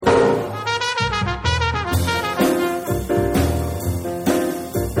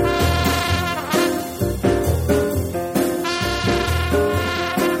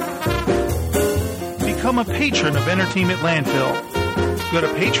a patron of Entertainment Landfill. Go to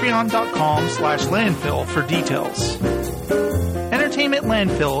patreon.com/landfill for details. Entertainment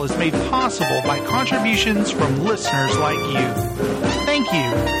Landfill is made possible by contributions from listeners like you. Thank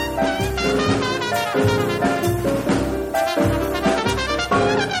you.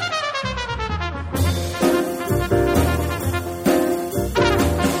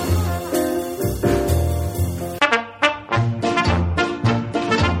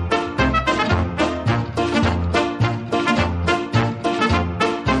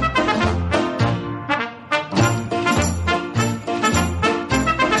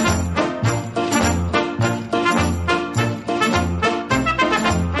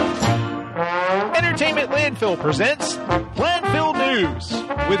 Presents Landfill News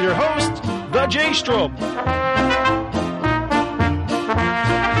with your host, The J Strom.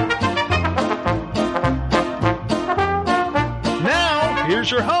 Now,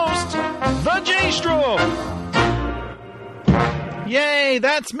 here's your host, The J Strom. Yay,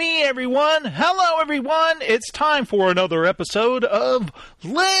 that's me, everyone. Hello, everyone. It's time for another episode of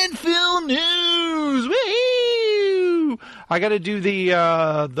Landfill News. Woo-hoo! I got to do the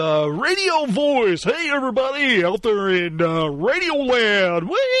radio voice. Hey, everybody out there in Radio Land.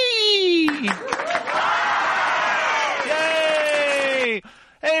 Whee! Yay!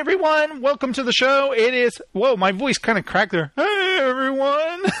 Hey, everyone. Welcome to the show. It is... Whoa, my voice kind of cracked there. Hey,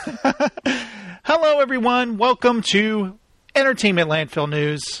 everyone. Hello, everyone. Welcome to Entertainment Landfill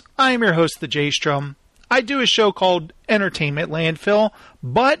News. I am your host, The J Strom. I do a show called Entertainment Landfill,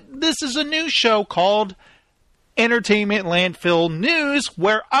 but this is a new show called Entertainment Landfill News,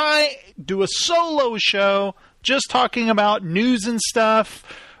 where I do a solo show just talking about news and stuff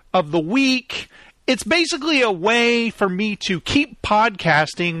of the week. It's basically a way for me to keep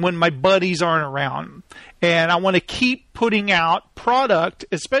podcasting when my buddies aren't around. And I want to keep putting out product,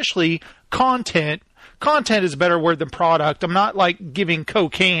 especially content. Content is a better word than product. I'm not like giving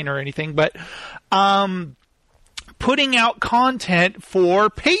cocaine or anything, but putting out content for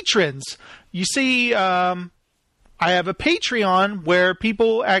patrons. You see, I have a Patreon where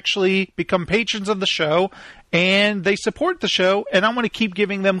people actually become patrons of the show and they support the show, and I want to keep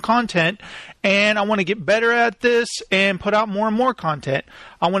giving them content, and I want to get better at this and put out more and more content.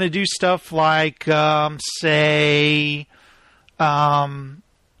 I want to do stuff like,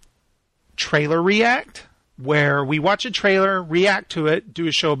 trailer react, where we watch a trailer, react to it, do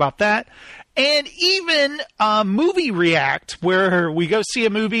a show about that. And even movie react, where we go see a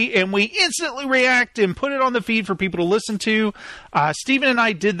movie and we instantly react and put it on the feed for people to listen to. Steven and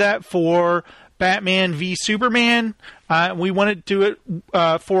I did that for Batman v Superman. We wanted to do it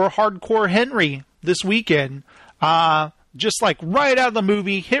for Hardcore Henry this weekend. Just like right out of the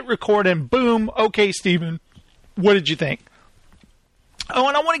movie, hit record and boom. Okay, Steven, what did you think? Oh,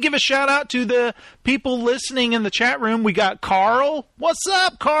 and I want to give a shout out to the people listening in the chat room. We got Carl. What's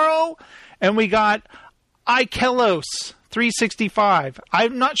up, Carl? And we got Ikelos365.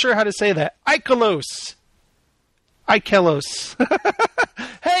 I'm not sure how to say that. Ikelos.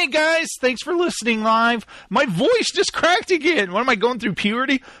 Hey, guys. Thanks for listening live. My voice just cracked again. What am I going through,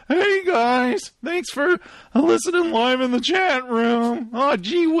 puberty? Hey, guys. Thanks for listening live in the chat room. Oh,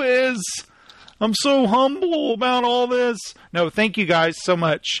 gee whiz. I'm so humble about all this. No, thank you guys so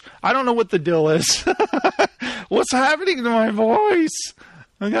much. I don't know what the deal is. What's happening to my voice?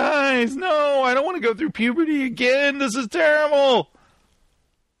 Guys, no, I don't want to go through puberty again. This is terrible.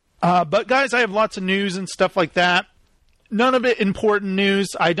 But guys, I have lots of news and stuff like that. None of it important news.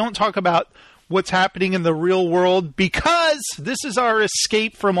 I don't talk about what's happening in the real world because this is our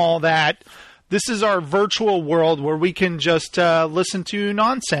escape from all that. This is our virtual world where we can just listen to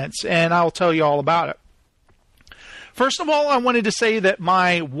nonsense, and I'll tell you all about it. First of all, I wanted to say that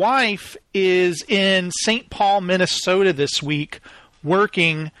my wife is in St. Paul, Minnesota this week,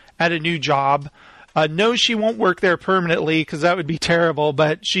 working at a new job. No, she won't work there permanently because that would be terrible,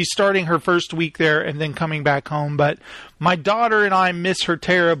 but she's starting her first week there and then coming back home. But my daughter and I miss her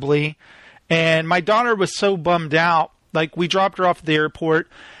terribly, and my daughter was so bummed out. Like, we dropped her off at the airport,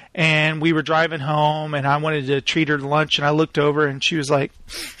 and we were driving home, and I wanted to treat her to lunch, and I looked over, and she was like,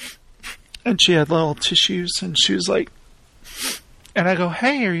 and she had little tissues, and she was like, and I go,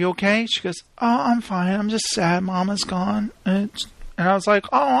 hey, are you okay? She goes, oh, I'm fine. I'm just sad Mama's gone. And I was like,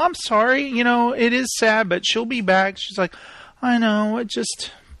 oh, I'm sorry. You know, it is sad, but she'll be back. She's like, I know.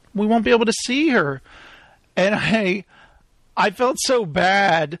 We won't be able to see her. And I felt so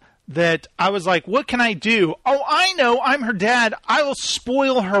bad that I was like, what can I do? Oh, I know. I'm her dad. I will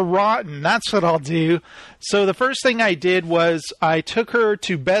spoil her rotten. That's what I'll do. So the first thing I did was I took her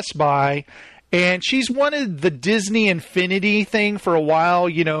to Best Buy, and she's wanted the Disney Infinity thing for a while.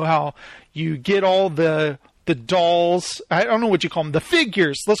 You know how You get all the dolls. I don't know what you call them. The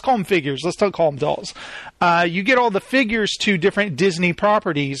figures. Let's call them figures. Let's don't call them dolls. You get all the figures to different Disney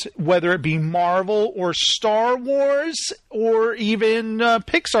properties, whether it be Marvel or Star Wars or even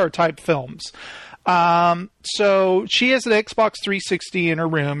Pixar type films. So she has an Xbox 360 in her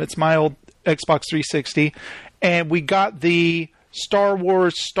room. It's my old Xbox 360. And we got the Star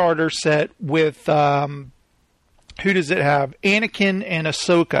Wars starter set with, who does it have? Anakin and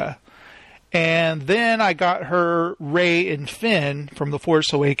Ahsoka. And then I got her Rey and Finn from The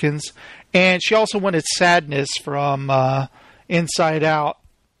Force Awakens. And she also wanted Sadness from Inside Out,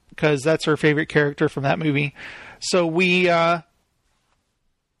 because that's her favorite character from that movie. So we told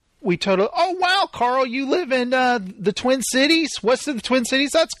her, oh, wow, Carl, you live in the Twin Cities? West of the Twin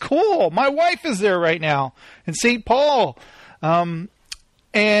Cities? That's cool. My wife is there right now in St. Paul.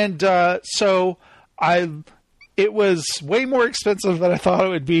 It was way more expensive than I thought it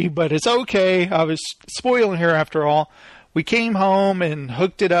would be, but it's okay. I was spoiling her after all. We came home and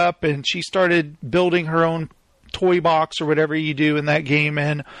hooked it up, and she started building her own toy box or whatever you do in that game,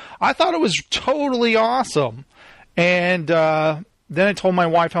 and I thought it was totally awesome. And then I told my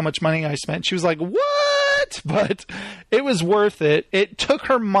wife how much money I spent. She was like, what? But it was worth it. It took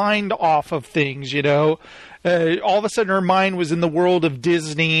her mind off of things, you know. All of a sudden her mind was in the world of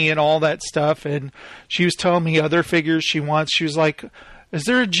Disney and all that stuff, and she was telling me other figures she wants. She was like, is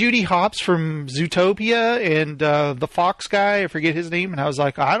there a Judy Hopps from Zootopia and the Fox guy? I forget his name. And I was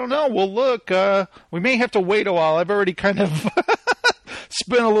like, I don't know. Well, look, we may have to wait a while. I've already kind of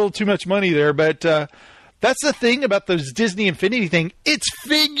spent a little too much money there, but that's the thing about those Disney Infinity thing. It's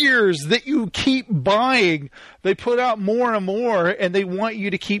figures that you keep buying. They put out more and more, and they want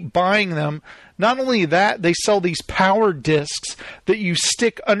you to keep buying them. Not only that, they sell these power discs that you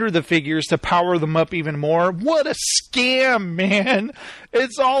stick under the figures to power them up even more. What a scam, man.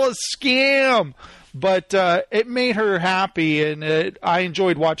 It's all a scam. But it made her happy, and I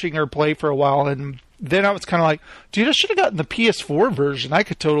enjoyed watching her play for a while. And then I was kind of like, dude, I should have gotten the PS4 version. I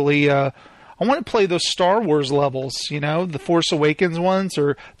could totally... I want to play those Star Wars levels, you know, the Force Awakens ones,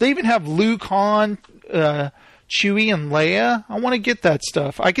 or they even have Luke, Han, Chewie, and Leia. I want to get that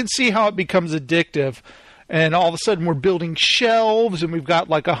stuff. I can see how it becomes addictive, and all of a sudden we're building shelves, and we've got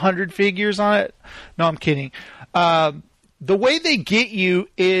like 100 figures on it. No, I'm kidding. The way they get you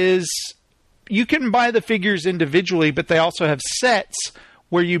is you can buy the figures individually, but they also have sets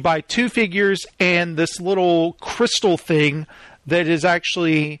where you buy 2 figures and this little crystal thing that is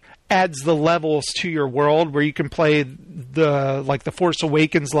actually adds the levels to your world, where you can play the Force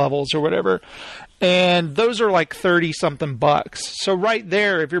Awakens levels or whatever. And those are like 30 something bucks. So right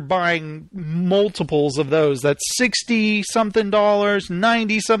there, if you're buying multiples of those, that's 60 something dollars,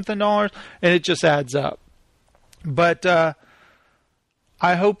 90 something dollars, and it just adds up. But I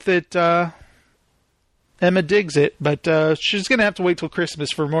hope that Emma digs it, but she's going to have to wait till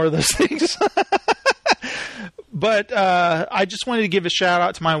Christmas for more of those things. But I just wanted to give a shout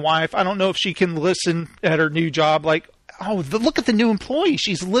out to my wife. I don't know if she can listen at her new job. Like, look at the new employee.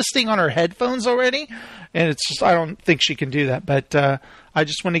 She's listening on her headphones already. And it's just, I don't think she can do that. But I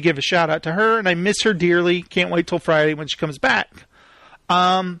just want to give a shout out to her. And I miss her dearly. Can't wait till Friday when she comes back.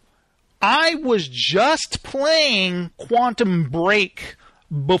 I was just playing Quantum Break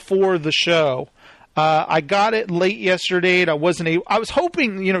before the show. I got it late yesterday, and I was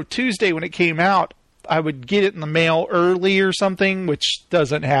hoping, Tuesday when it came out, I would get it in the mail early or something, which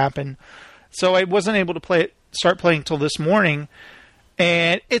doesn't happen. So I wasn't able to start playing till this morning.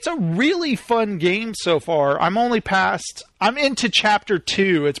 And it's a really fun game so far. I'm into chapter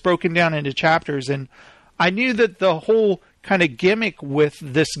 2. It's broken down into chapters. And I knew that the whole kind of gimmick with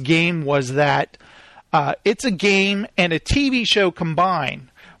this game was that it's a game and a TV show combined.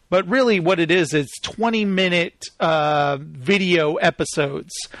 But really what it is, it's 20-minute video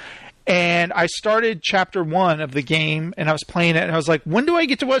episodes. And I started chapter 1 of the game, and I was playing it, and I was like, when do I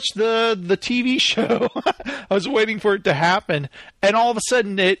get to watch the TV show? I was waiting for it to happen. And all of a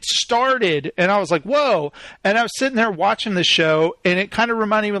sudden it started, and I was like, whoa. And I was sitting there watching the show, and it kind of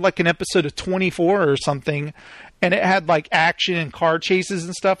reminded me of like an episode of 24 or something. And it had like action and car chases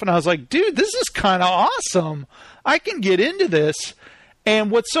and stuff. And I was like, dude, this is kind of awesome. I can get into this.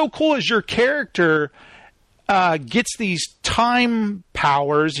 And what's so cool is your character gets these time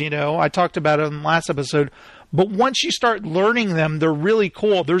powers, I talked about it in the last episode, but once you start learning them, they're really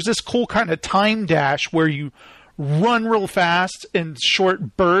cool. There's this cool kind of time dash where you run real fast in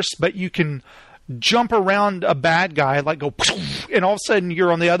short bursts, but you can jump around a bad guy, like go, and all of a sudden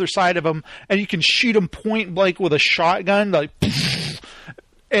you're on the other side of him, and you can shoot him point blank with a shotgun, like,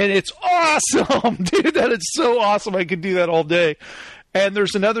 and it's awesome, dude. That is so awesome. I could do that all day. And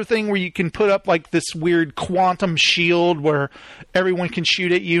there's another thing where you can put up like this weird quantum shield where everyone can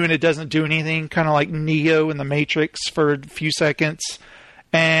shoot at you and it doesn't do anything, kind of like Neo in the Matrix for a few seconds.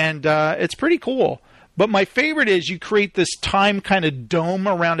 And it's pretty cool. But my favorite is you create this time kind of dome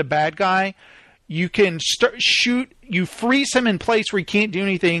around a bad guy. You can shoot, you freeze him in place where he can't do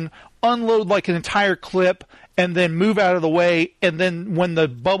anything, unload like an entire clip, and then move out of the way. And then when the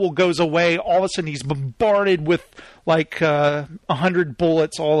bubble goes away, all of a sudden he's bombarded with like 100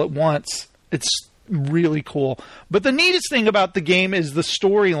 bullets all at once. It's really cool. But the neatest thing about the game is the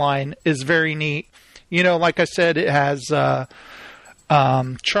storyline is very neat. You know, like I said, it has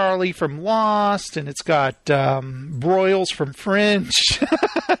Charlie from Lost, and it's got Broyles from Fringe,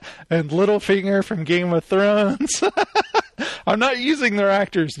 and Littlefinger from Game of Thrones. I'm not using their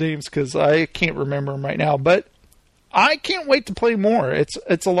actors' names because I can't remember them right now, but I can't wait to play more.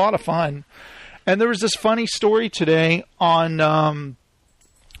 It's a lot of fun. And there was this funny story today on. I'm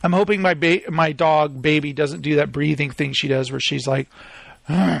hoping my dog Baby doesn't do that breathing thing she does, where she's like,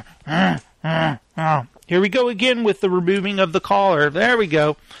 here we go again with the removing of the collar. There we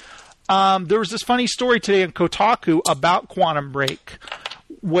go. There was this funny story today on Kotaku about Quantum Break,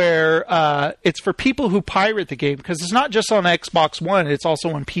 where it's for people who pirate the game, because it's not just on Xbox One, it's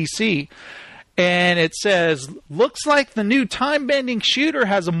also on PC. And it says, looks like the new time-bending shooter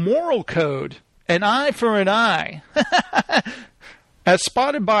has a moral code. An eye for an eye. As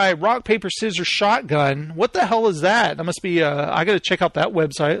spotted by Rock, Paper, Scissors Shotgun. What the hell is that? That must be, I gotta check out that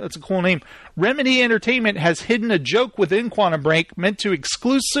website. That's a cool name. Remedy Entertainment has hidden a joke within Quantum Break meant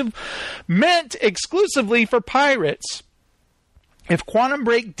exclusively for pirates. If Quantum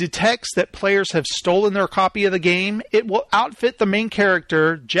Break detects that players have stolen their copy of the game, it will outfit the main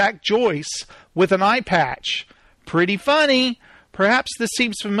character, Jack Joyce, with an eye patch. Pretty funny. Perhaps this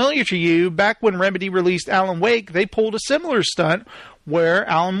seems familiar to you. Back when Remedy released Alan Wake, they pulled a similar stunt where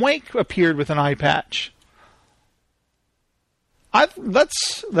Alan Wake appeared with an eye patch.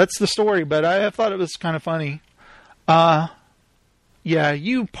 That's the story, but I thought it was kind of funny. Yeah,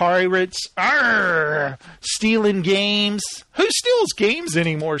 you pirates, stealing games. Who steals games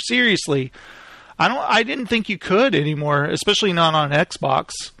anymore? Seriously, I didn't think you could anymore, especially not on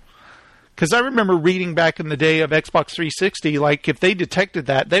Xbox. Because I remember reading back in the day of Xbox 360, like if they detected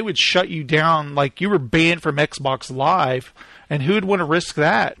that, they would shut you down. Like you were banned from Xbox Live, and who would want to risk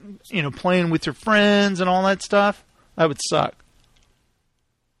that? You know, playing with your friends and all that stuff. That would suck.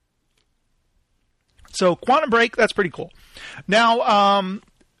 So Quantum Break, that's pretty cool. Now,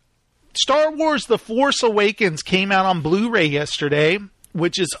 Star Wars The Force Awakens came out on Blu-ray yesterday,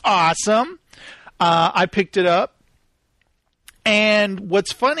 which is awesome. I picked it up. And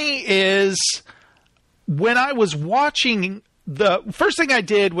what's funny is when I was watching, the first thing I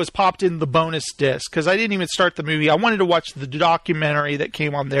did was popped in the bonus disc because I didn't even start the movie. I wanted to watch the documentary that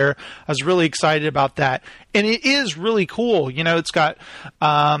came on there. I was really excited about that. And it is really cool. You know, it's got,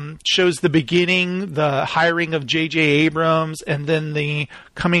 shows the beginning, the hiring of J.J. Abrams, and then the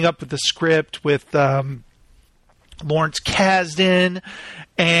coming up with the script with Lawrence Kasdan.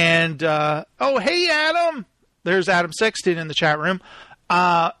 And, oh, hey, Adam. There's Adam Sexton in the chat room.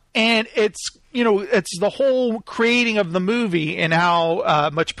 And it's, you know, it's the whole creating of the movie and how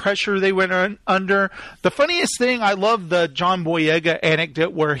much pressure they went under. The funniest thing, I love the John Boyega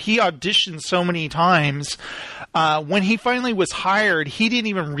anecdote where he auditioned so many times. When he finally was hired, he didn't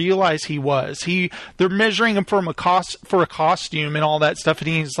even realize he was. They're measuring him for a costume and all that stuff, and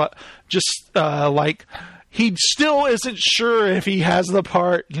he's like he still isn't sure if he has the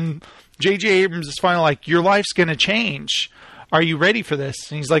part. And J.J. Abrams is finally like, your life's going to change. Are you ready for this?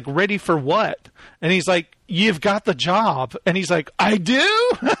 And he's like, ready for what? And he's like, you've got the job. And he's like, I do?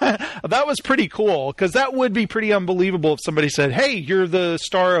 That was pretty cool, because that would be pretty unbelievable if somebody said, hey, you're the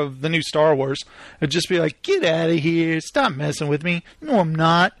star of the new Star Wars. It'd just be like, get out of here. Stop messing with me. No, I'm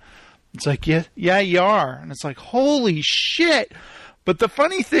not. It's like, yeah, you are. And it's like, holy shit. But the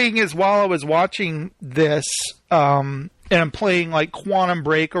funny thing is, while I was watching this, and I'm playing like Quantum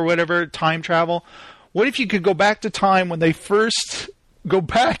Break or whatever, time travel, what if you could go back to time when they first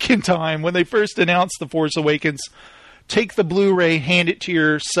announced The Force Awakens, take the Blu-ray, hand it to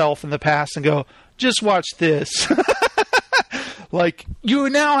yourself in the past and go, just watch this. Like, you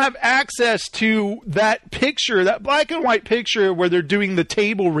now have access to that picture, that black and white picture where they're doing the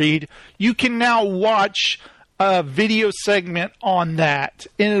table read. You can now watch a video segment on that,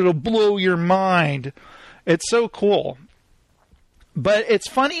 and it'll blow your mind. It's so cool. But it's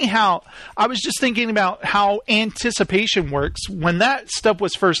funny how I was just thinking about how anticipation works. When that stuff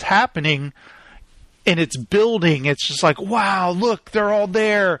was first happening and it's building, it's just like, wow, look, they're all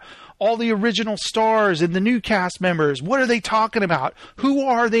there. all the original stars and the new cast members. What are they talking about? Who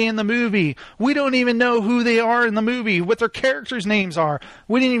are they in the movie? We don't even know who they are in the movie, what their characters' names are.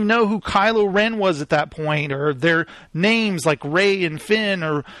 We didn't even know who Kylo Ren was at that point, or their names like Rey and Finn,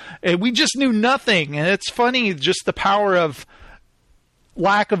 or we just knew nothing. And it's funny, just the power of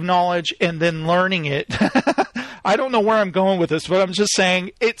lack of knowledge and then learning it. I don't know where I'm going with this, but I'm just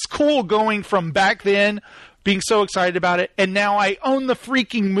saying it's cool going from back then being so excited about it, and now I own the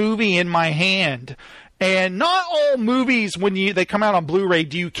freaking movie in my hand. And not all movies, when they come out on Blu-ray,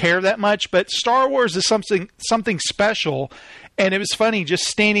 do you care that much, but Star Wars is something special. And it was funny, just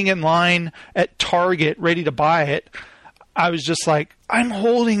standing in line at Target ready to buy it, I was just like, I'm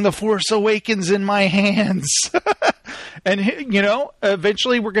holding The Force Awakens in my hands. And, you know,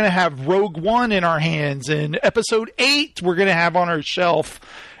 eventually we're going to have Rogue One in our hands, and Episode 8 we're going to have on our shelf.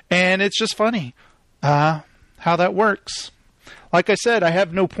 And it's just funny how that works. Like I said, I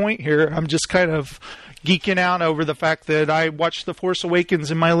have no point here. I'm just kind of geeking out over the fact that I watched The Force Awakens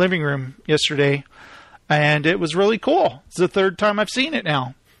in my living room yesterday, and it was really cool. It's the third time I've seen it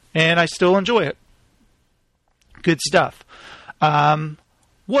now, and I still enjoy it. Good stuff.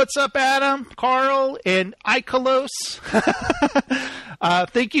 What's up, Adam, Carl, and Ikalos?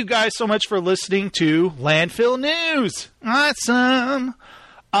 Thank you guys so much for listening to Landfill News. Awesome.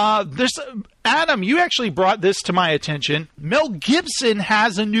 Adam, you actually brought this to my attention. Mel Gibson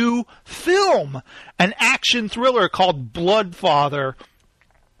has a new film, an action thriller called Bloodfather.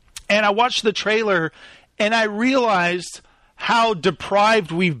 And I watched the trailer, and I realized how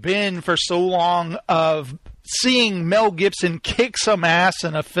deprived we've been for so long of seeing Mel Gibson kick some ass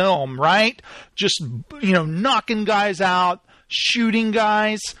in a film, right? Just, you know, knocking guys out, shooting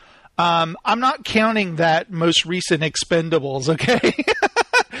guys. I'm not counting that most recent Expendables, okay?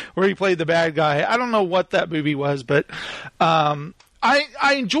 Where he played the bad guy. I don't know what that movie was, but I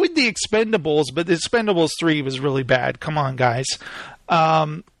enjoyed the Expendables, but the Expendables 3 was really bad. Come on, guys.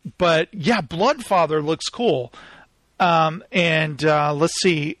 But yeah, Bloodfather looks cool. Let's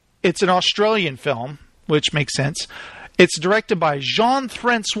see. It's an Australian film, which makes sense. It's directed by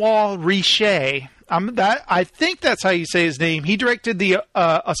Jean-Francois Richet. I think that's how you say his name. He directed the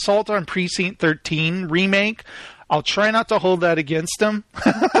Assault on Precinct 13 remake. I'll try not to hold that against him.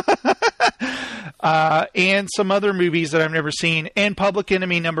 And some other movies that I've never seen. And Public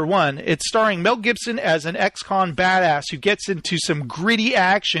Enemy #1. It's starring Mel Gibson as an ex-con badass who gets into some gritty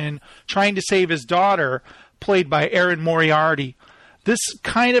action trying to save his daughter, played by Erin Moriarty. This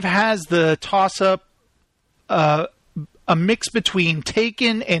kind of has the toss-up, a mix between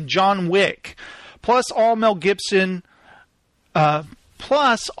Taken and John Wick. Plus all Mel Gibson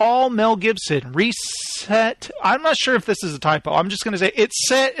reset. I'm not sure if this is a typo. I'm just going to say it's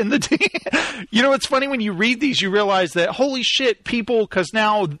set in the... You know, it's funny when you read these, you realize that, holy shit, people, because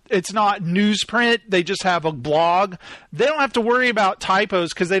now it's not newsprint, they just have a blog. They don't have to worry about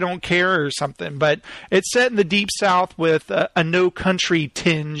typos because they don't care or something. But it's set in the Deep South with a no country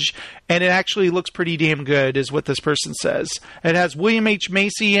tinge, and it actually looks pretty damn good, is what this person says. It has William H.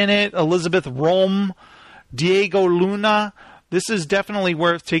 Macy in it, Elizabeth Rome, Diego Luna. This is definitely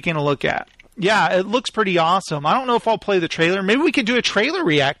worth taking a look at. Yeah, it looks pretty awesome. I don't know if I'll play the trailer. Maybe we could do a trailer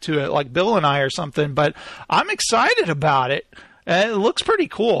react to it, like Bill and I or something, but I'm excited about it. It looks pretty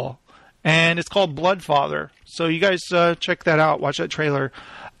cool. And it's called Bloodfather. So you guys check that out. Watch that trailer.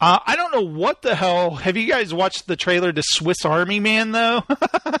 I don't know what the hell. Have you guys watched the trailer to Swiss Army Man, though?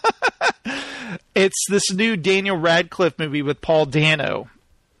 It's this new Daniel Radcliffe movie with Paul Dano.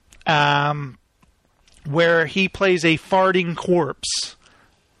 Where he plays a farting corpse.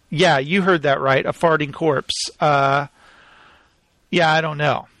 Yeah, you heard that right, a farting corpse. Yeah, I don't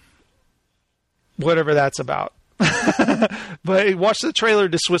know. Whatever that's about. But watch the trailer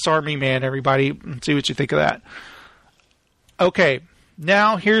to Swiss Army Man, everybody, and see what you think of that. Okay,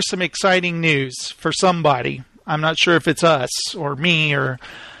 now here's some exciting news for somebody. I'm not sure if it's us or me or...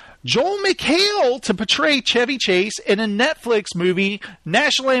 Joel McHale to portray Chevy Chase in a Netflix movie,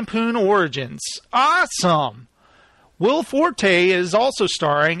 National Lampoon Origins. Awesome! Will Forte is also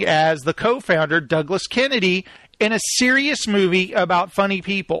starring as the co-founder, Douglas Kennedy, in a serious movie about funny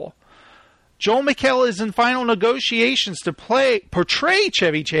people. Joel McHale is in final negotiations to portray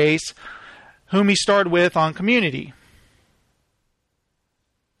Chevy Chase, whom he starred with on Community.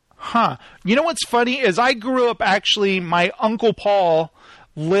 Huh. You know what's funny is I grew up actually, my Uncle Paul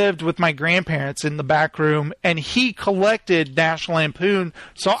lived with my grandparents in the back room, and he collected National Lampoon,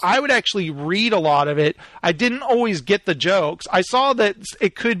 so I would actually read a lot of it. I didn't always get the jokes. I saw that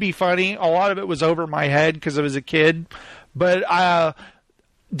it could be funny. A lot of it was over my head because I was a kid, but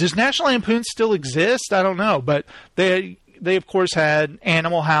does National Lampoon still exist? I don't know, but they of course had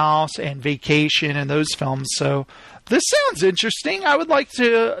Animal House and Vacation and those films. So this sounds interesting. I would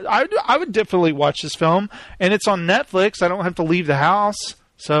definitely watch this film, and it's on Netflix. I don't have to leave the house.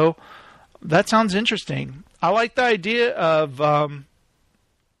 So that sounds interesting. I like the idea of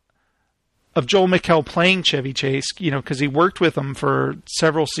Joel McHale playing Chevy Chase, because he worked with him for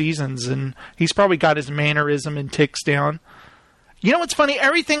several seasons, and he's probably got his mannerism and tics down. You know what's funny?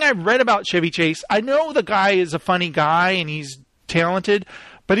 Everything I've read about Chevy Chase, I know the guy is a funny guy and he's talented,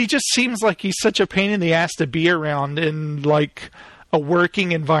 but he just seems like he's such a pain in the ass to be around in, like, a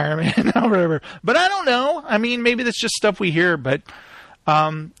working environment or whatever. But I don't know. I mean, maybe that's just stuff we hear, but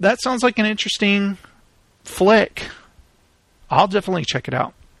that sounds like an interesting flick. I'll definitely check it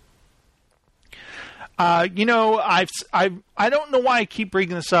out. I don't know why I keep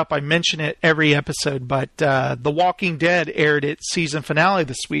bringing this up. I mention it every episode, but The Walking Dead aired its season finale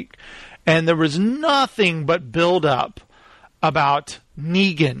this week, and there was nothing but build-up about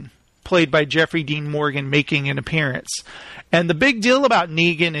Negan, played by Jeffrey Dean Morgan, making an appearance. And the big deal about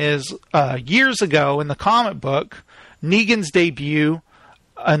Negan is years ago in the comic book, Negan's debut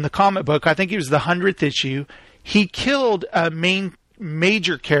in the comic book, I think it was the 100th issue, he killed a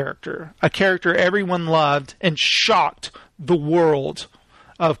major character, a character everyone loved, and shocked the world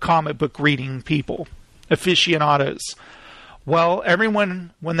of comic book reading people, aficionados. Well,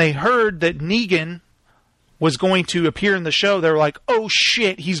 everyone, when they heard that Negan was going to appear in the show, they were like, oh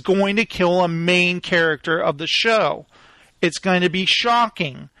shit, he's going to kill a main character of the show. It's going to be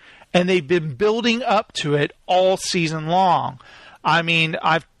shocking. And they've been building up to it all season long. I mean,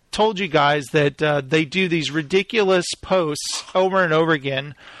 I've told you guys that they do these ridiculous posts over and over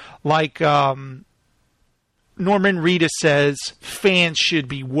again, like Norman Reedus says, fans should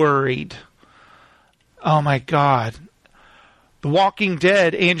be worried. Oh my God. The Walking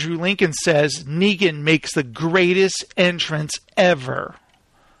Dead, Andrew Lincoln says, Negan makes the greatest entrance ever.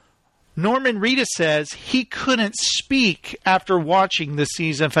 Norman Reedus says he couldn't speak after watching the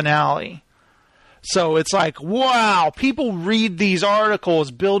season finale. So it's like, wow, people read these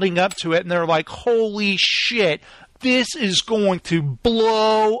articles building up to it, and they're like, holy shit, this is going to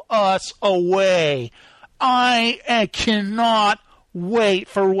blow us away. I cannot wait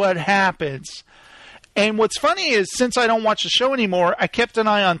for what happens. And what's funny is, since I don't watch the show anymore, I kept an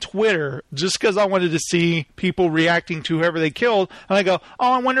eye on Twitter just because I wanted to see people reacting to whoever they killed. And I go,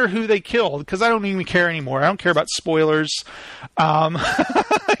 oh, I wonder who they killed, because I don't even care anymore. I don't care about spoilers.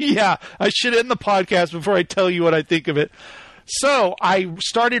 Yeah, I should end the podcast before I tell you what I think of it. So I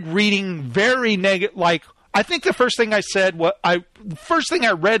started reading very negative, like, I think the first thing I said, the first thing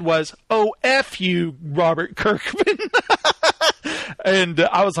I read was, oh, F you, Robert Kirkman. And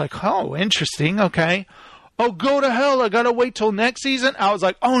I was like, oh, interesting. Okay. Oh, go to hell. I got to wait till next season. I was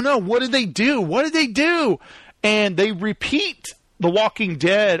like, oh no, what did they do? What did they do? And they repeat The Walking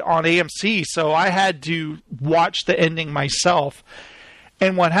Dead on AMC. So I had to watch the ending myself.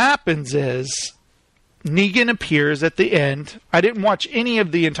 And what happens is Negan appears at the end. I didn't watch any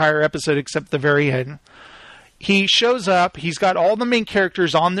of the entire episode except the very end. He shows up. He's got all the main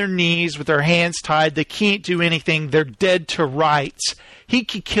characters on their knees with their hands tied. They can't do anything. They're dead to rights. He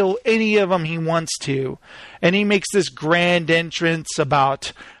could kill any of them he wants to. And he makes this grand entrance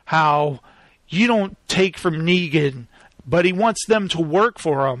about how you don't take from Negan, but he wants them to work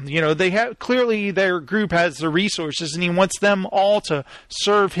for him. You know, they have, clearly their group has the resources, and he wants them all to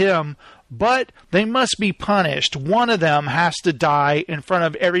serve him. But they must be punished. One of them has to die in front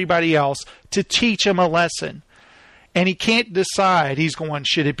of everybody else to teach him a lesson. And he can't decide. He's going,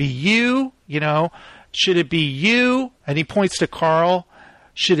 should it be you? You know, should it be you? And he points to Carl.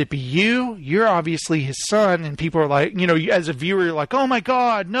 Should it be you? You're obviously his son. And people are like, you know, as a viewer, you're like, oh my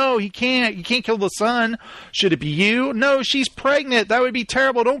God, no, he can't. You can't kill the son. Should it be you? No, she's pregnant. That would be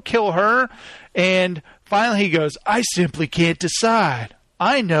terrible. Don't kill her. And finally he goes, I simply can't decide.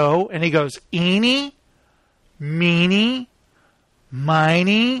 I know. And he goes, eeny, meeny,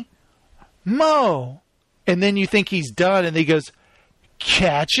 miny, mo. And then you think he's done, and he goes,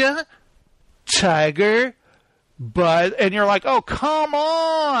 catcha, tiger, bud. And you're like, oh, come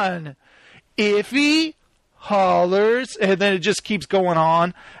on. Iffy, hollers. And then it just keeps going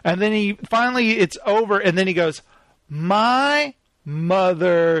on. And then finally it's over, and then he goes, my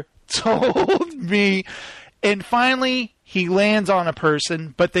mother told me. And finally he lands on a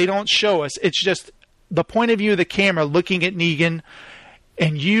person, but they don't show us. It's just the point of view of the camera looking at Negan,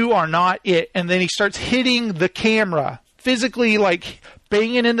 and you are not it. And then he starts hitting the camera, physically, like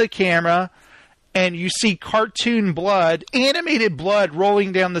banging into the camera, and you see cartoon blood, animated blood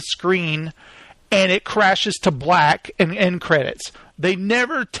rolling down the screen, and it crashes to black and end credits. They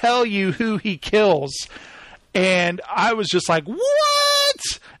never tell you who he kills. And I was just like, what?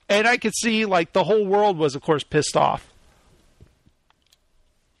 And I could see, like, the whole world was, of course, pissed off.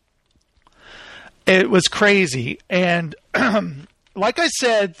 It was crazy. And like I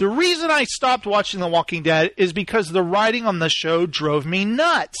said, the reason I stopped watching The Walking Dead is because the writing on the show drove me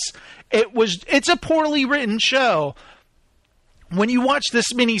nuts. It's a poorly written show. When you watch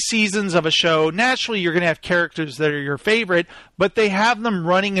this many seasons of a show, naturally you're going to have characters that are your favorite, but they have them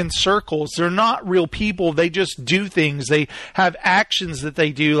running in circles. They're not real people. They just do things. They have actions that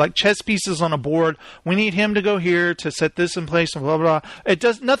they do, like chess pieces on a board. We need him to go here to set this in place and blah, blah,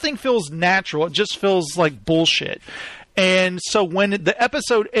 blah. Nothing feels natural. It just feels like bullshit. And so when the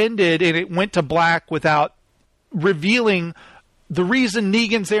episode ended and it went to black without revealing the reason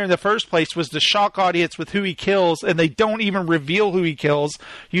Negan's there in the first place was to shock audience with who he kills, and they don't even reveal who he kills.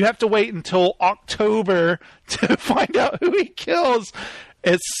 You have to wait until October to find out who he kills.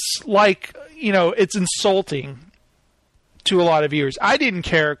 It's like, it's insulting to a lot of viewers. I didn't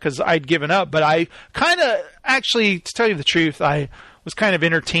care because I'd given up, but I kind of, actually, to tell you the truth, I was kind of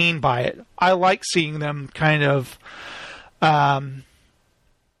entertained by it. I like seeing them kind of, as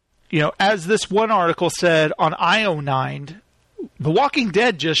this one article said on IO9, The Walking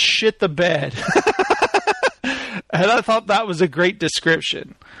Dead just shit the bed. And I thought that was a great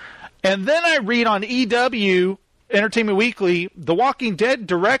description. And then I read on EW, Entertainment Weekly, The Walking Dead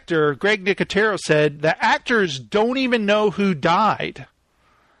director, Greg Nicotero, said the actors don't even know who died.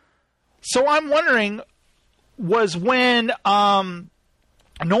 So I'm wondering, was when Norman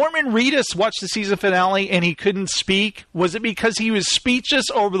Reedus watched the season finale and he couldn't speak, was it because he was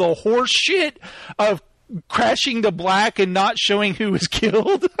speechless over the horse shit of crashing to black and not showing who was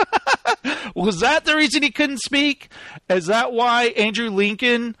killed? Was that the reason he couldn't speak? Is that why Andrew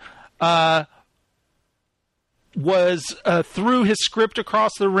Lincoln was threw his script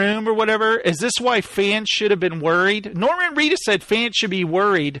across the room or whatever? Is this why fans should have been worried? Norman Reedus said fans should be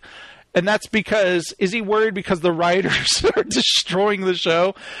worried, and that's because, is he worried because the writers are destroying the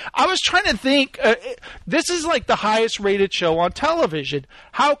show? I was trying to think, this is like the highest rated show on television.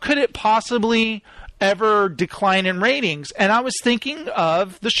 How could it possibly ever decline in ratings? And I was thinking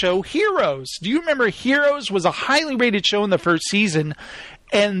of the show Heroes. Do you remember Heroes was a highly rated show in the first season,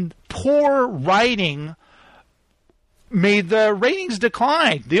 and poor writing made the ratings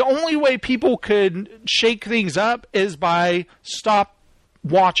decline? The only way people could shake things up is by stop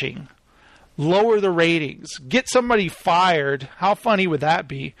watching, lower the ratings, get somebody fired. How funny would that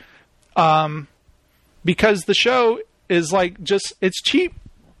be? Because the show is like it's cheap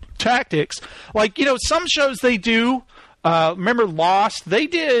tactics. Like, some shows they do, remember Lost? They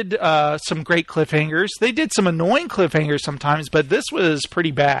did some great cliffhangers. They did some annoying cliffhangers sometimes, but this was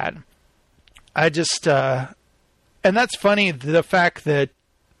pretty bad. I just, and that's funny, the fact that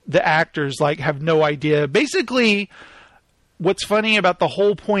the actors have no idea. Basically, what's funny about the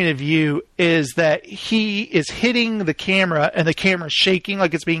whole point of view is that he is hitting the camera and the camera's shaking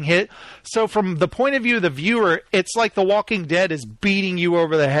like it's being hit. So from the point of view of the viewer, it's like The Walking Dead is beating you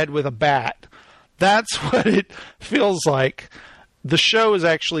over the head with a bat. That's what it feels like. The show is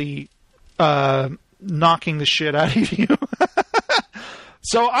actually knocking the shit out of you.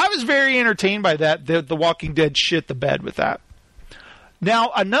 So I was very entertained by that. The Walking Dead shit the bed with that. Now,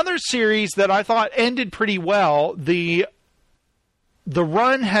 another series that I thought ended pretty well, the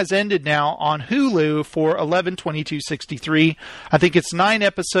run has ended now on Hulu for 11/22/63. I think it's 9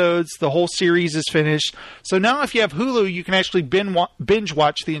 episodes. The whole series is finished. So now if you have Hulu, you can actually binge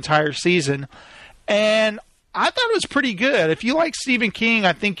watch the entire season. And I thought it was pretty good. If you like Stephen King,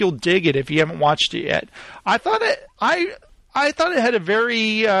 I think you'll dig it if you haven't watched it yet. I thought it had a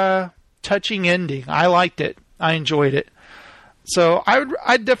very touching ending. I liked it. I enjoyed it. So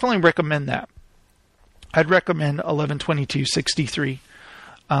I'd definitely recommend that. I'd recommend 11/22/63.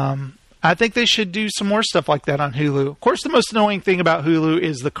 I think they should do some more stuff like that on Hulu. Of course, the most annoying thing about Hulu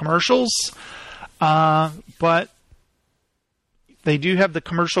is the commercials, but they do have the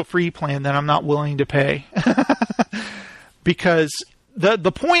commercial-free plan that I'm not willing to pay. Because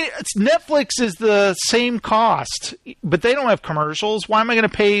the point, Netflix is the same cost, but they don't have commercials. Why am I going to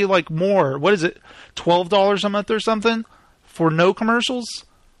pay more? What is it, $12 a month or something for no commercials?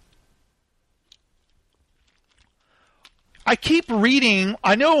 I keep reading.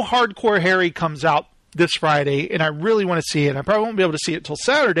 I know Hardcore Harry comes out this Friday, and I really want to see it. I probably won't be able to see it till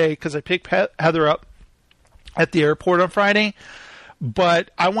Saturday because I picked Heather up at the airport on Friday. But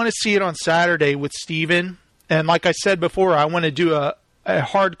I want to see it on Saturday with Steven. And like I said before, I want to do a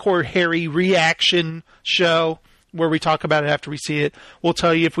Hardcore Harry reaction show where we talk about it after we see it. We'll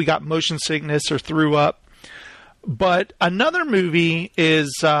tell you if we got motion sickness or threw up. But another movie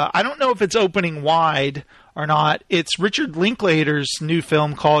is, I don't know if it's opening wide. or not. It's Richard Linklater's new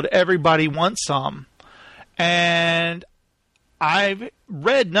film called Everybody Wants Some. And I've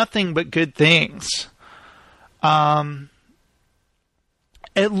read nothing but good things.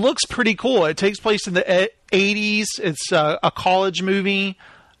 It looks pretty cool. It takes place in the 80s. It's a college movie,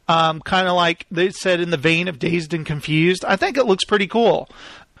 kind of like they said in the vein of Dazed and Confused. I think it looks pretty cool.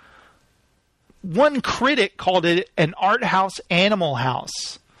 One critic called it an art house animal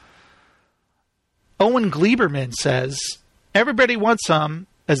house. Owen Gleiberman says, Everybody Wants Some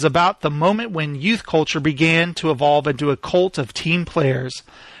is about the moment when youth culture began to evolve into a cult of team players.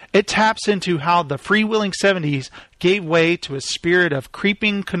 It taps into how the freewheeling 70s gave way to a spirit of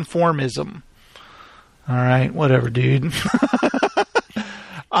creeping conformism. All right, whatever, dude. Do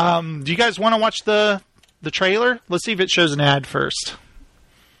you guys want to watch the trailer? Let's see if it shows an ad first.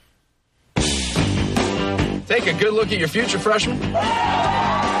 Take a good look at your future, freshman.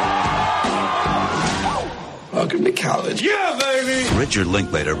 Welcome to college. Yeah, baby! Richard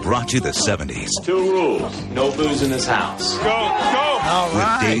Linklater brought you the 70s. 2 rules. No booze in this house. Go, go! All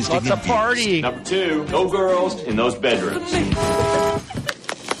right, Dazed and lots of Confused. party. Number 2, no girls in those bedrooms.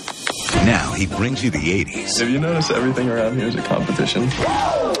 Now he brings you the 80s. Have you noticed everything around here is a competition?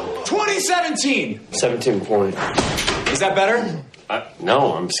 2017! 17 point. Is that better?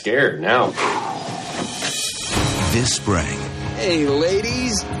 No, I'm scared now. This spring, Hey,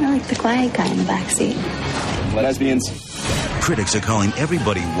 ladies. I like the quiet guy in the backseat. Lesbians. critics are calling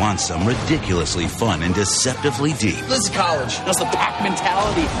Everybody Wants Some ridiculously fun and deceptively deep. This is college. That's the pack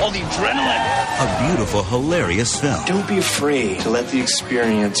mentality. All the adrenaline. A beautiful, hilarious film Don't be afraid to let the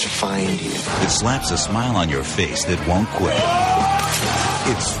experience find you. that slaps a smile on your face that won't quit.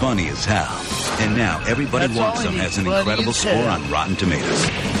 It's funny as hell. And now Everybody That's Wants all Some it has is, an funny incredible as score hell. on Rotten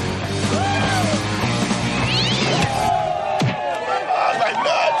Tomatoes.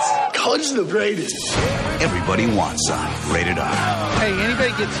 College is the greatest. Everybody Wants Some. Rated R. Hey, anybody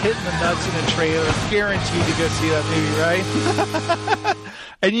gets hit in the nuts in a trailer, guaranteed to go see that movie, right?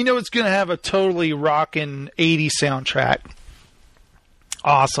 And you know it's going to have a totally rockin' 80s soundtrack.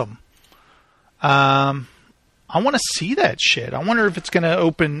 Awesome. I want to see that shit. I wonder if it's going to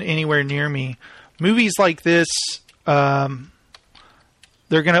open anywhere near me. Movies like this, they're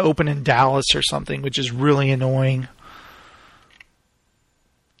going to open in Dallas or something, which is really annoying.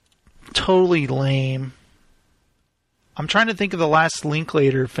 Totally lame. I'm trying to think of the last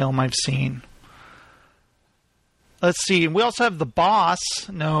Linklater film I've seen. Let's see. We also have The Boss.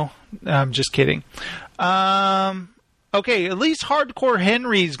 No, I'm just kidding. Okay, at least Hardcore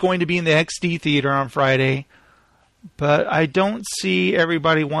Henry's going to be in the XD Theater on Friday. But I don't see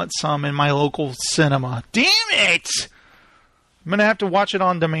Everybody Wants Some in my local cinema. Damn it! I'm going to have to watch it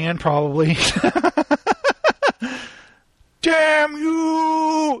on demand probably. Damn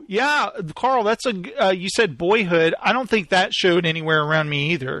you! Yeah, Carl, that's you said Boyhood. I don't think that showed anywhere around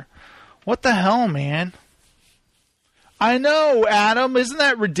me either. What the hell, man? I know, Adam. Isn't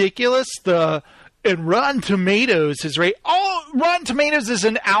that ridiculous? And Rotten Tomatoes is right. Oh, Rotten Tomatoes is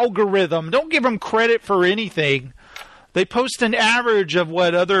an algorithm. Don't give them credit for anything. They post an average of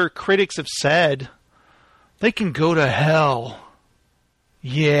what other critics have said. They can go to hell.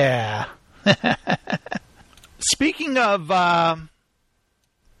 Yeah. Speaking of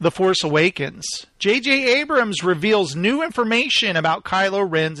The Force Awakens, J.J. Abrams reveals new information about Kylo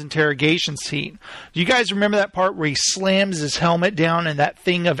Ren's interrogation scene. Do you guys remember that part where he slams his helmet down in that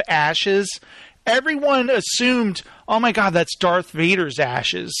thing of ashes? Everyone assumed, oh my god, that's Darth Vader's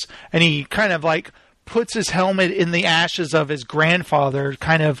ashes. And he kind of like puts his helmet in the ashes of his grandfather,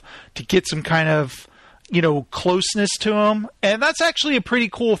 kind of to get some kind of, you know, closeness to him. And that's actually a pretty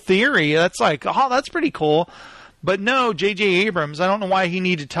cool theory. That's like, oh, that's pretty cool. But no, J.J. Abrams, I don't know why he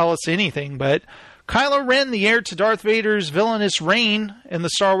needed to tell us anything, but Kylo Ren, the heir to Darth Vader's villainous reign in the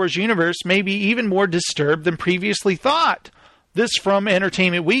Star Wars universe, may be even more disturbed than previously thought. This from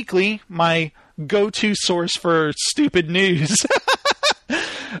Entertainment Weekly, my go-to source for stupid news.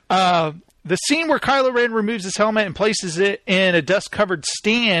 The scene where Kylo Ren removes his helmet and places it in a dust-covered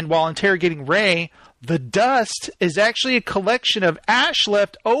stand while interrogating Rey, the dust is actually a collection of ash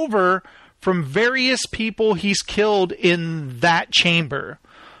left over from various people he's killed in that chamber.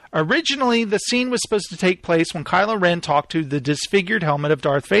 Originally, the scene was supposed to take place when Kylo Ren talked to the disfigured helmet of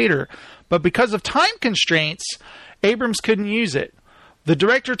Darth Vader, but because of time constraints, Abrams couldn't use it. The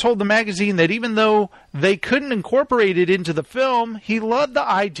director told the magazine that even though they couldn't incorporate it into the film, he loved the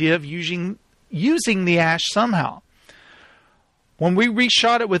idea of using the ash somehow. When we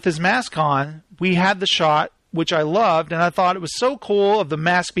reshot it with his mask on, we had the shot, which I loved, and I thought it was so cool of the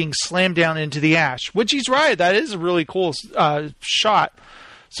mask being slammed down into the ash. Which he's right, that is a really cool shot.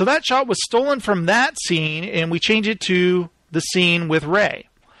 So that shot was stolen from that scene, and we changed it to the scene with Rey.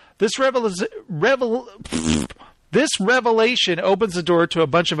 This revelation opens the door to a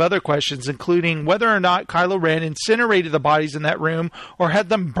bunch of other questions, including whether or not Kylo Ren incinerated the bodies in that room or had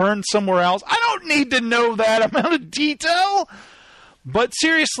them burned somewhere else. I don't need to know that amount of detail. But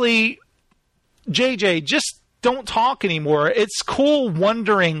seriously, JJ, just don't talk anymore. It's cool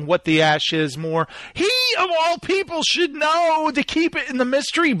wondering what the ash is more. He, of all people, should know to keep it in the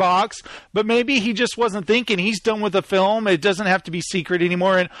mystery box, but maybe he just wasn't thinking. He's done with the film. It doesn't have to be secret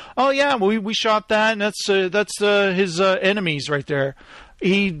anymore. And, oh, yeah, we shot that, and that's his enemies right there.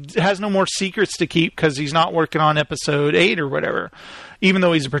 He has no more secrets to keep because he's not working on episode 8 or whatever, even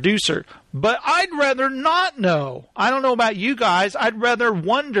though he's a producer. But I'd rather not know. I don't know about you guys. I'd rather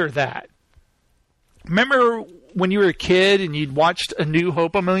wonder that. Remember when you were a kid and you'd watched A New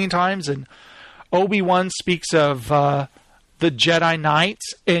Hope a million times and Obi-Wan speaks of the Jedi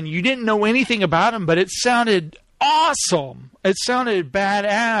Knights and you didn't know anything about them, but it sounded awesome. It sounded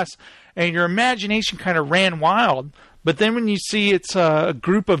badass and your imagination kind of ran wild. But then when you see it's a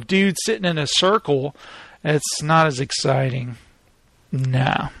group of dudes sitting in a circle, it's not as exciting.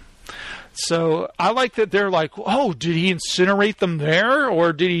 No. So I like that they're like, oh, did he incinerate them there?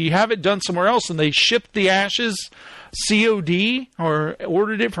 Or did he have it done somewhere else and they shipped the ashes COD or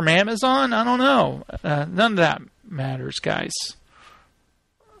ordered it from Amazon? I don't know. None of that matters, guys.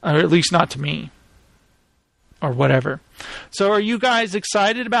 Or at least not to me. Or whatever. So are you guys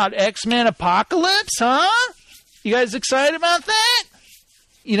excited about X-Men Apocalypse, huh? You guys excited about that?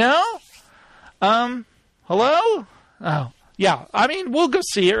 You know? Hello? Oh. Yeah, I mean, we'll go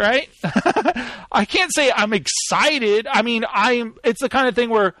see it, right? I can't say I'm excited. I mean, it's the kind of thing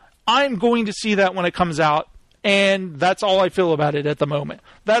where I'm going to see that when it comes out, and that's all I feel about it at the moment.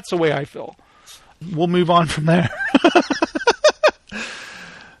 That's the way I feel. We'll move on from there.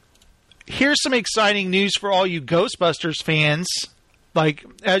 Here's some exciting news for all you Ghostbusters fans. Like,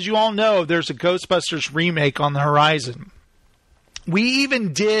 as you all know, there's a Ghostbusters remake on the horizon. We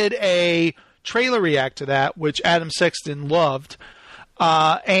even did a trailer react to that, which Adam Sexton loved,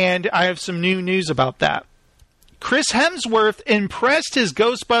 and I have some new news about that. Chris Hemsworth impressed his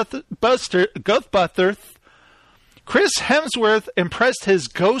Ghostbusters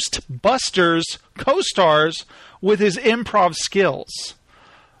co-stars with his improv skills.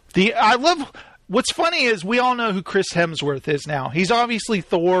 What's funny is we all know who Chris Hemsworth is now. He's obviously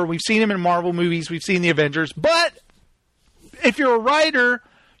Thor. We've seen him in Marvel movies. We've seen the Avengers. But if you're a writer,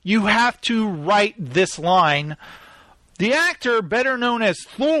 you have to write this line. The actor, better known as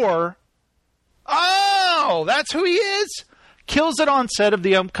Thor, oh, that's who he is, kills it on set of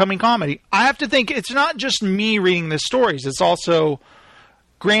the upcoming comedy. I have to think it's not just me reading the stories. It's also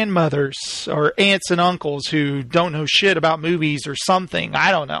grandmothers or aunts and uncles who don't know shit about movies or something. I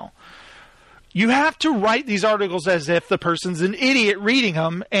don't know. You have to write these articles as if the person's an idiot reading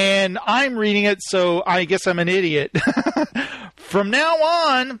them, and I'm reading it, so I guess I'm an idiot. From now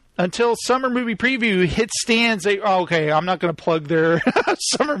on, until Summer Movie Preview hits stands, okay, I'm not going to plug their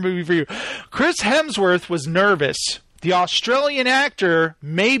Summer Movie Preview. Chris Hemsworth was nervous. The Australian actor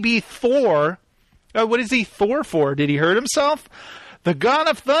may be Thor. What is he Thor for? Did he hurt himself? The God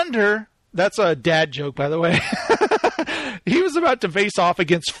of Thunder, that's a dad joke, by the way. He was about to face off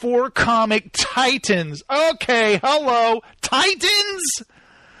against 4 comic titans. Okay, hello, titans?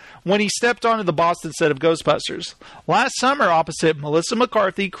 When he stepped onto the Boston set of Ghostbusters. Last summer, opposite Melissa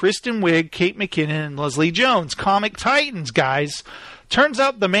McCarthy, Kristen Wiig, Kate McKinnon, and Leslie Jones. Comic titans, guys. Turns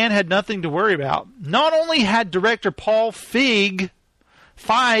out the man had nothing to worry about. Not only had director Paul Feig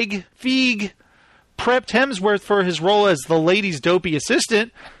prepped Hemsworth for his role as the lady's dopey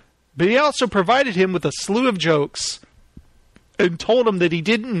assistant, but he also provided him with a slew of jokes and told him that he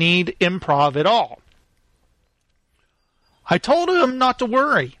didn't need improv at all. I told him not to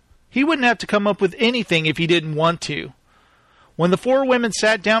worry. He wouldn't have to come up with anything if he didn't want to. When the 4 women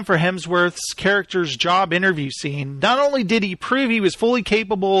sat down for Hemsworth's character's job interview scene, not only did he prove he was fully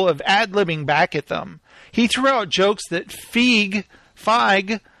capable of ad-libbing back at them, he threw out jokes that Feig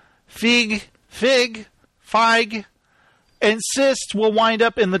insists will wind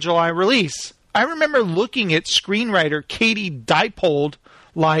up in the July release. I remember looking at screenwriter Katie Dippold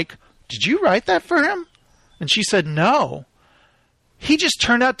like, did you write that for him? And she said, no. He just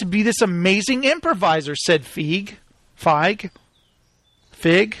turned out to be this amazing improviser, said Feig.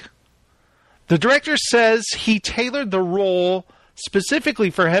 The director says he tailored the role specifically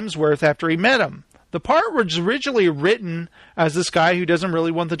for Hemsworth after he met him. The part was originally written as this guy who doesn't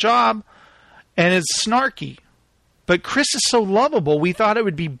really want the job and is snarky. But Chris is so lovable, we thought it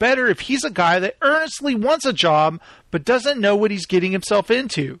would be better if he's a guy that earnestly wants a job but doesn't know what he's getting himself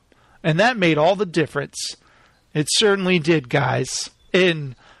into. And that made all the difference. It certainly did, guys.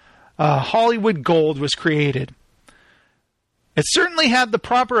 And Hollywood Gold was created. It certainly had the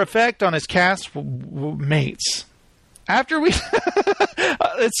proper effect on his cast mates. After we...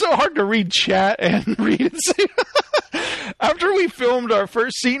 it's so hard to read chat and read it. After we filmed our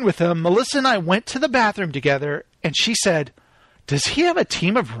first scene with him, Melissa and I went to the bathroom together, and she said, "Does he have a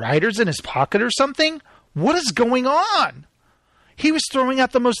team of writers in his pocket or something? What is going on?" He was throwing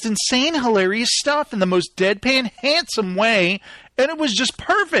out the most insane, hilarious stuff in the most deadpan, handsome way, and it was just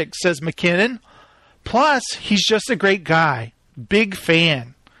perfect, says McKinnon. Plus, he's just a great guy. Big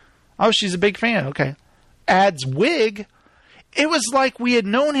fan. Oh, she's a big fan. Okay. Adds wig. It was like we had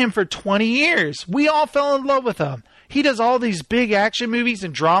known him for 20 years. We all fell in love with him. He does all these big action movies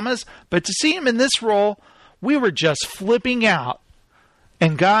and dramas, but to see him in this role, we were just flipping out.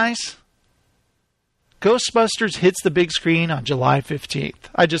 And guys, Ghostbusters hits the big screen on July 15th.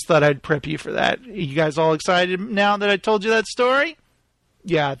 I just thought I'd prep you for that. You guys all excited now that I told you that story?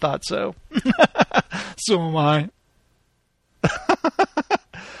 Yeah, I thought so. So am I.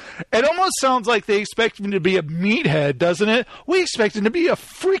 It almost sounds like they expect him to be a meathead, doesn't it? We expect him to be a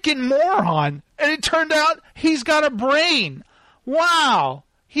freaking moron. And it turned out he's got a brain. Wow.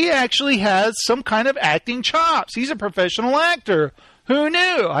 He actually has some kind of acting chops. He's a professional actor. Who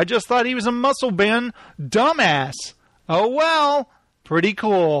knew? I just thought he was a muscle band dumbass. Oh well. Pretty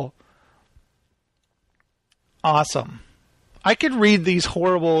cool. Awesome. I could read these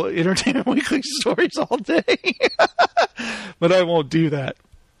horrible Entertainment Weekly stories all day. But I won't do that.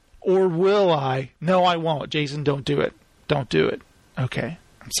 Or will I? No, I won't. Jason, don't do it. Don't do it. Okay.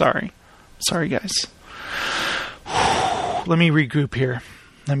 I'm sorry. Sorry, guys. Let me regroup here.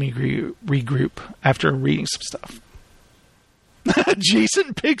 Let me regroup after reading some stuff.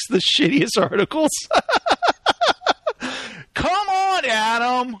 Jason picks the shittiest articles. Come on,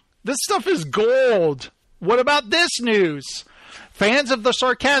 Adam. This stuff is gold. What about this news? Fans of the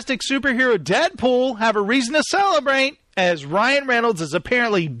sarcastic superhero Deadpool have a reason to celebrate, as Ryan Reynolds is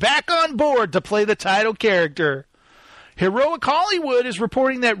apparently back on board to play the title character. Heroic Hollywood is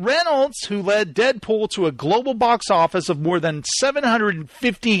reporting that Reynolds, who led Deadpool to a global box office of more than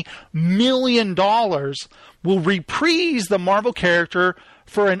 $750 million, will reprise the Marvel character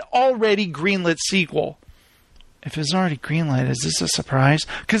for an already greenlit sequel. If it's already greenlit, is this a surprise?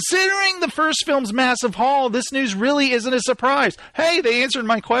 Considering the first film's massive haul, this news really isn't a surprise. Hey, they answered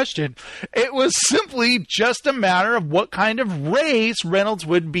my question. It was simply just a matter of what kind of raise Reynolds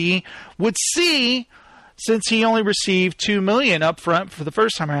would see, since he only received $2 million up front for the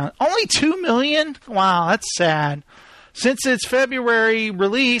first time around. Only $2 million? Wow, that's sad. Since its February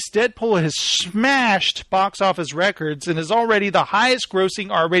release, Deadpool has smashed box office records and is already the highest grossing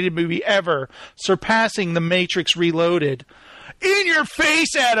R-rated movie ever, surpassing The Matrix Reloaded. In your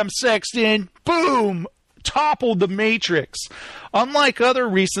face, Adam Sexton! Boom! Toppled The Matrix. Unlike other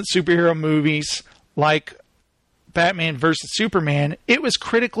recent superhero movies, like Batman vs. Superman, it was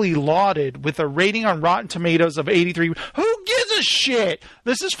critically lauded with a rating on Rotten Tomatoes of 83. Who gives a shit?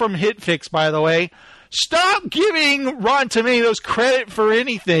 This is from HitFix, by the way. Stop giving Rotten Tomatoes credit for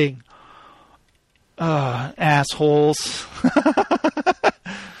anything. Assholes.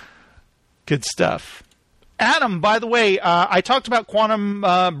 Good stuff. Adam, by the way, I talked about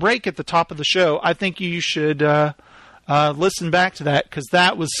Quantum Break at the top of the show. I think you should listen back to that, because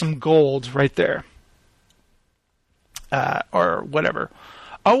that was some gold right there. Or whatever.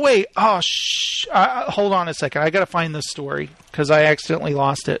 Oh, wait. Hold on a second. I got to find this story, because I accidentally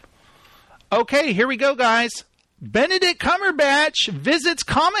lost it. Okay, here we go, guys. Benedict Cumberbatch visits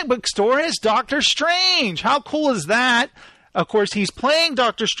comic book store as Doctor Strange. How cool is that? Of course, he's playing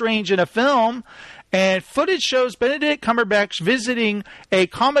Doctor Strange in a film, and footage shows Benedict Cumberbatch visiting a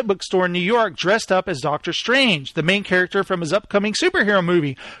comic book store in New York dressed up as Doctor Strange, the main character from his upcoming superhero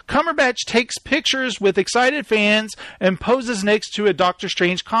movie. Cumberbatch takes pictures with excited fans and poses next to a Doctor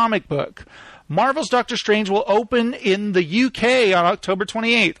Strange comic book. Marvel's Doctor Strange will open in the UK on October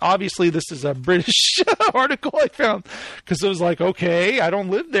 28th. Obviously, this is a British article I found, because it was like, okay, I don't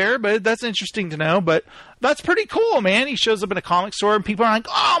live there, but that's interesting to know. But that's pretty cool, man. He shows up in a comic store, and people are like,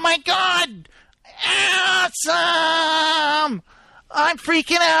 oh, my God, awesome! I'm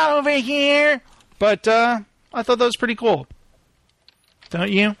freaking out over here. But I thought that was pretty cool.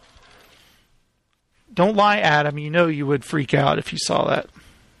 Don't you? Don't lie, Adam. You know you would freak out if you saw that.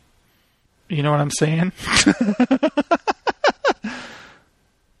 You know what I'm saying?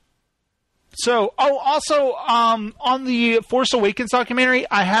 So, also, on the Force Awakens documentary,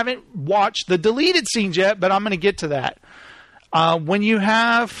 I haven't watched the deleted scenes yet, but I'm going to get to that. When you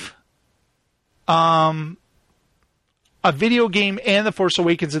have a video game and the Force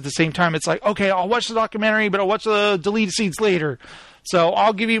Awakens at the same time, it's like, okay, I'll watch the documentary, but I'll watch the deleted scenes later. So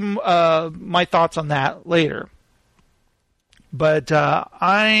I'll give you my thoughts on that later. But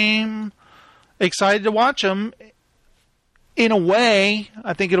I'm excited to watch them. In a way,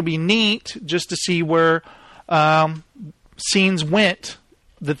 I think it'll be neat just to see where scenes went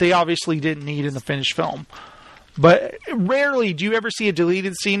that they obviously didn't need in the finished film. But rarely do you ever see a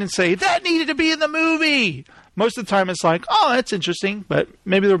deleted scene and say, that needed to be in the movie. Most of the time it's like, oh, that's interesting, but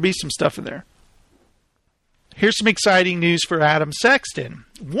maybe there'll be some stuff in there. Here's some exciting news for Adam Sexton.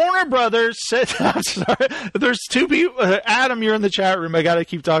 Warner Brothers said, I'm sorry, there's two people. Adam, you're in the chat room. I got to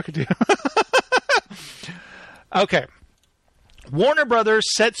keep talking to you. Okay. Warner Brothers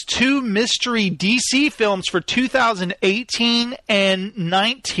sets 2 mystery DC films for 2018 and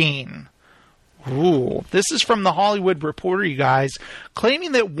 19. Ooh, this is from the Hollywood Reporter, you guys,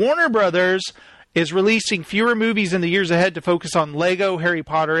 claiming that Warner Brothers is releasing fewer movies in the years ahead to focus on Lego, Harry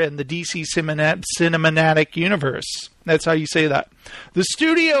Potter, and the DC Cinematic Universe. That's how you say that. The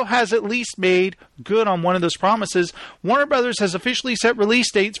studio has at least made good on one of those promises. Warner Brothers has officially set release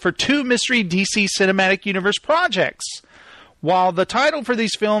dates for 2 mystery DC Cinematic Universe projects. While the title for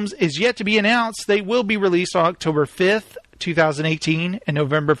these films is yet to be announced, they will be released on October 5th, 2018, and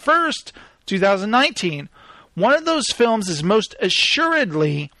November 1st, 2019. One of those films is most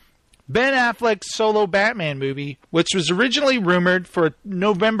assuredly Ben Affleck's solo Batman movie, which was originally rumored for a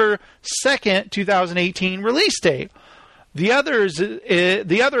November 2nd, 2018 release date. The other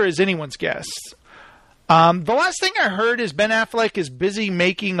is anyone's guess. The last thing I heard is Ben Affleck is busy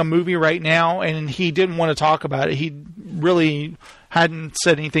making a movie right now, and he didn't want to talk about it. He really hadn't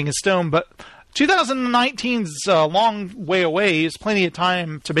said anything in stone, but 2019's a long way away. It's plenty of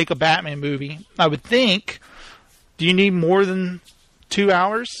time to make a Batman movie, I would think. Do you need more than 2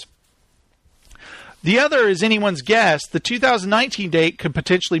 hours? The other is anyone's guess. The 2019 date could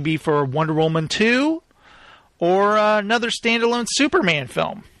potentially be for Wonder Woman 2 or another standalone Superman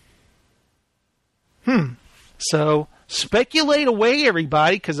film. So speculate away,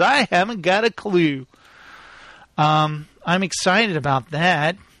 everybody, because I haven't got a clue. I'm excited about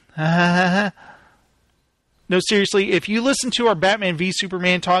that. No, seriously, if you listen to our Batman v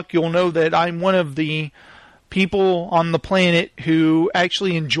Superman talk, you'll know that I'm one of the people on the planet who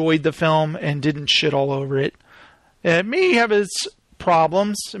actually enjoyed the film and didn't shit all over it. It may have its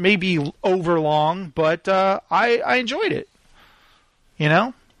problems. It may be overlong, but I enjoyed it. You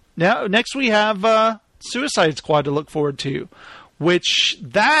know? Now, next we have Suicide Squad to look forward to, which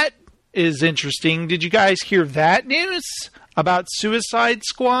that is interesting. Did you guys hear that news about Suicide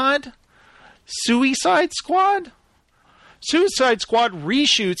Squad? Suicide Squad? Suicide Squad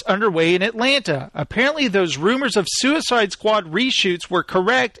reshoots underway in Atlanta. Apparently those rumors of Suicide Squad reshoots were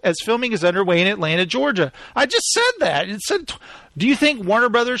correct, as filming is underway in Atlanta, Georgia. I just said that. It said, do you think Warner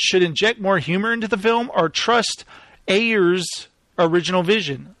Brothers should inject more humor into the film or trust Ayer's original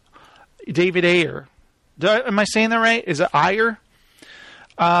vision? David Ayer. Am I saying that right? Is it Ayer?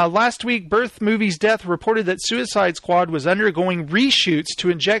 Last week, Birth Movies Death reported that Suicide Squad was undergoing reshoots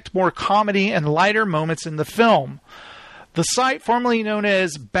to inject more comedy and lighter moments in the film. The site, formerly known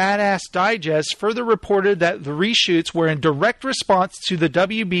as Badass Digest, further reported that the reshoots were in direct response to the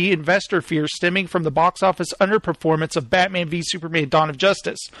WB investor fear stemming from the box office underperformance of Batman v Superman: Dawn of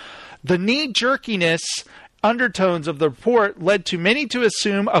Justice. The knee-jerkiness undertones of the report led to many to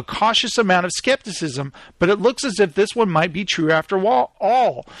assume a cautious amount of skepticism, but it looks as if this one might be true after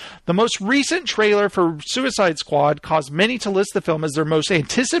all. The most recent trailer for Suicide Squad caused many to list the film as their most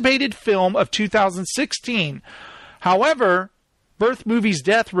anticipated film of 2016. However, Birth Movies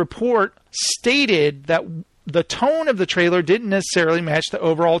Death report stated that the tone of the trailer didn't necessarily match the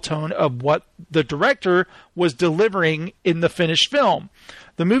overall tone of what the director was delivering in the finished film.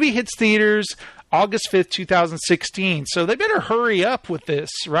 The movie hits theaters August 5th, 2016, so they better hurry up with this,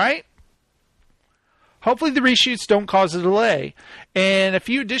 right? Hopefully the reshoots don't cause a delay. And a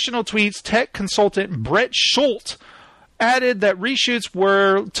few additional tweets, tech consultant Brett Schultz added that reshoots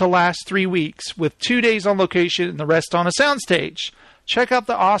were to last 3 weeks, with 2 days on location and the rest on a soundstage. Check out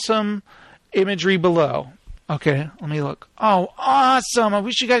the awesome imagery below. Okay, let me look. Oh, awesome. I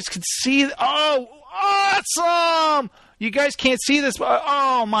wish you guys could see. Oh, awesome. You guys can't see this.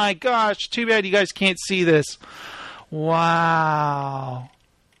 Oh, my gosh. Too bad you guys can't see this. Wow.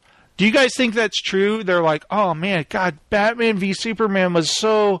 Do you guys think that's true? They're like, oh, man, God, Batman v Superman was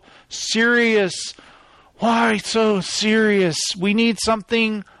so serious. Why so serious? We need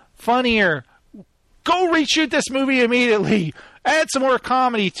something funnier. Go reshoot this movie immediately. Add some more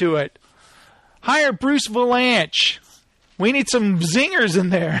comedy to it. Hire Bruce Valanche. We need some zingers in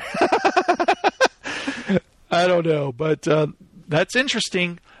there. I don't know, but that's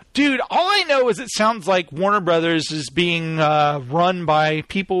interesting. Dude, all I know is it sounds like Warner Brothers is being run by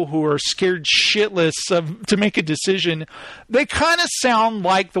people who are scared shitless to make a decision. They kind of sound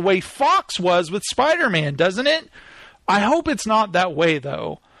like the way Fox was with Spider-Man, doesn't it? I hope it's not that way,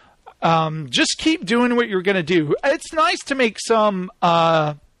 though. Just keep doing what you're going to do. It's nice to make some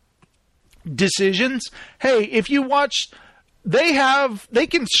decisions. Hey, if you watch... They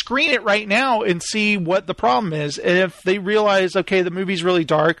can screen it right now and see what the problem is. And if they realize, okay, the movie's really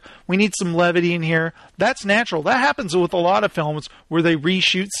dark, we need some levity in here, that's natural. That happens with a lot of films where they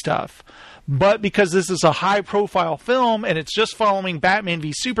reshoot stuff. But because this is a high-profile film and it's just following Batman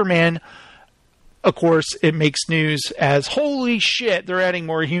v Superman, of course, it makes news as, holy shit, they're adding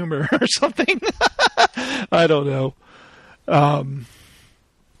more humor or something. I don't know.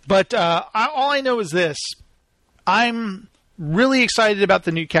 But all I know is this. I'm really excited about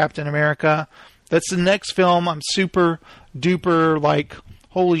the new Captain America. That's the next film. I'm super duper like,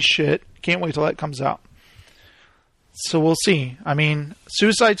 holy shit. Can't wait till that comes out. So we'll see. I mean,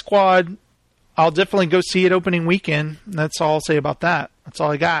 Suicide Squad, I'll definitely go see it opening weekend. That's all I'll say about that. That's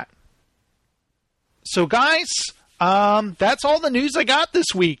all I got. So guys, that's all the news I got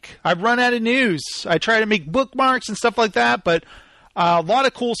this week. I've run out of news. I try to make bookmarks and stuff like that, but a lot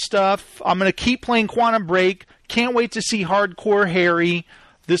of cool stuff. I'm going to keep playing Quantum Break. Can't wait to see Hardcore Harry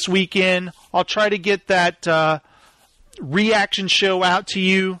this weekend. I'll try to get that reaction show out to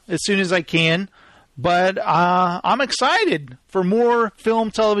you as soon as I can. But I'm excited for more film,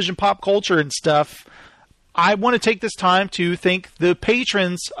 television, pop culture and stuff. I want to take this time to thank the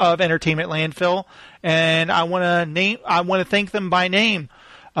patrons of Entertainment Landfill, and I want to thank them by name.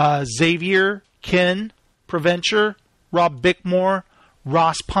 Xavier, Ken, Preventure, Rob Bickmore,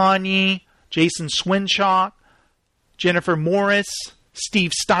 Ross Pawnee, Jason Swinshaw, Jennifer Morris,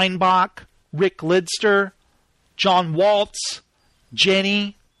 Steve Steinbach, Rick Lidster, John Waltz,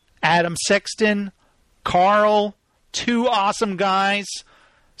 Jenny, Adam Sexton, Carl, two awesome guys,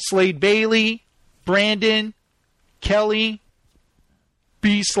 Slade Bailey, Brandon, Kelly,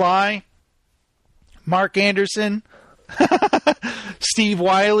 B. Sly, Mark Anderson, Steve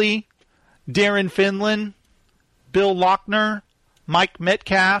Wiley, Darren Finland, Bill Lochner, Mike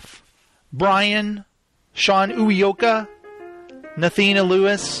Metcalf, Brian, Sean Uyoka, Nathina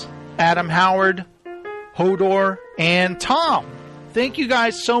Lewis, Adam Howard, Hodor, and Tom. Thank you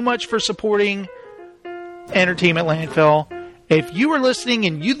guys so much for supporting Entertainment Landfill. If you are listening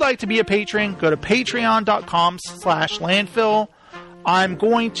and you'd like to be a patron, go to patreon.com/landfill. I'm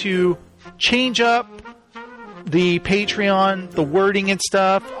going to change up the Patreon, the wording and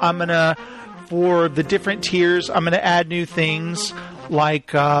stuff. For the different tiers, I'm going to add new things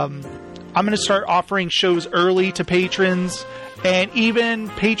like I'm going to start offering shows early to patrons and even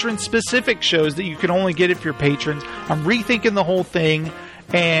patron-specific shows that you can only get if you're patrons. I'm rethinking the whole thing,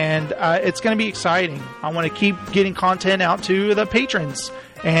 and it's going to be exciting. I want to keep getting content out to the patrons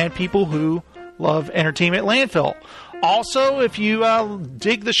and people who love Entertainment Landfill. Also, if you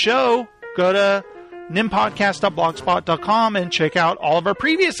dig the show, go to nimpodcast.blogspot.com and check out all of our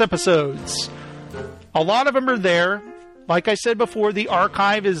previous episodes. A lot of them are there. Like I said before, the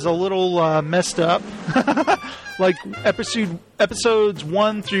archive is a little messed up. Like episodes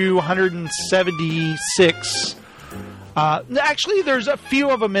 1 through 176. Actually, there's a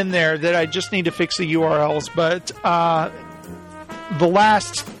few of them in there that I just need to fix the URLs, but the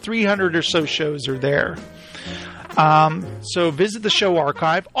last 300 or so shows are there. So visit the show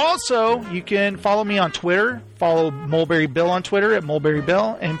archive. Also, you can follow me on Twitter. Follow Mulberry Bill on Twitter at Mulberry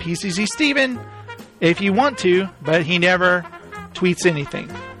Bill and PCZ Steven if you want to, but he never tweets anything.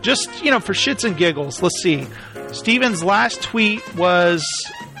 Just, for shits and giggles. Let's see. Steven's last tweet was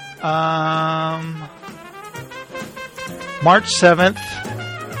March 7th,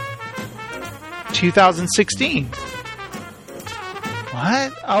 2016.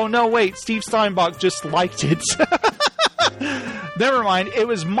 What? Oh, no, wait. Steve Steinbach just liked it. Never mind. It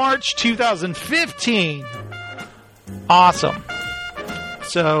was March 2015. Awesome.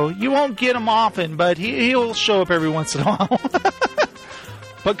 So, you won't get him often, but he'll show up every once in a while.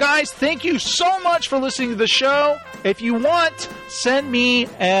 But guys, thank you so much for listening to the show. If you want, send me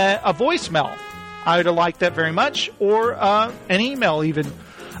a voicemail. I would like that very much. Or an email even.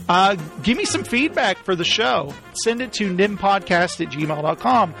 Give me some feedback for the show. Send it to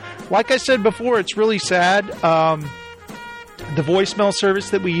nimpodcast@gmail.com. Like I said before, it's really sad. The voicemail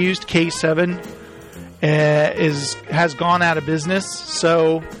service that we used, K7, has gone out of business.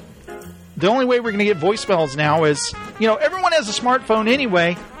 So the only way we're going to get voicemails now is, everyone has a smartphone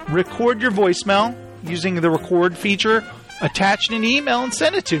anyway. Record your voicemail using the record feature, attach an email, and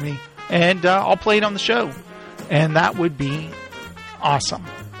send it to me. And I'll play it on the show. And that would be awesome.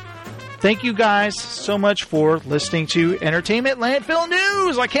 Thank you guys so much for listening to Entertainment Landfill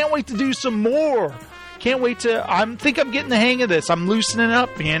News. I can't wait to do some more. Can't wait to... I think I'm getting the hang of this. I'm loosening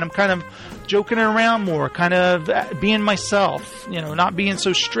up, man. I'm kind of joking around more, kind of being myself, not being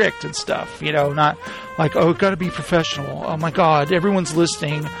so strict and stuff, not like, oh, got to be professional. Oh, my God, everyone's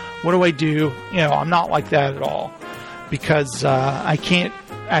listening. What do I do? I'm not like that at all because I can't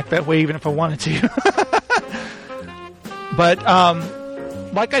act that way even if I wanted to. But,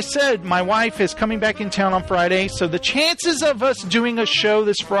 like I said, my wife is coming back in town on Friday, so the chances of us doing a show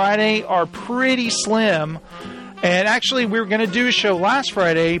this Friday are pretty slim. And actually, we were going to do a show last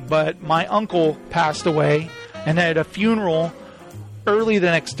Friday, but my uncle passed away and had a funeral early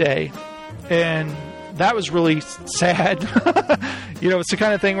the next day. And that was really sad. It's the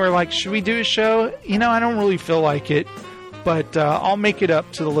kind of thing where, like, should we do a show? I don't really feel like it, but I'll make it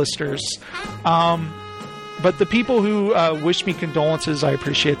up to the listeners. But the people who wish me condolences, I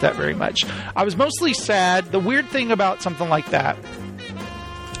appreciate that very much. I was mostly sad. The weird thing about something like that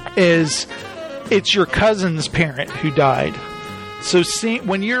is it's your cousin's parent who died. So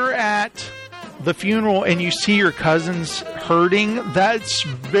when you're at the funeral and you see your cousins hurting, you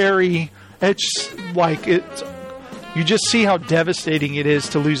just see how devastating it is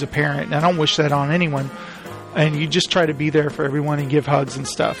to lose a parent. And I don't wish that on anyone. And you just try to be there for everyone and give hugs and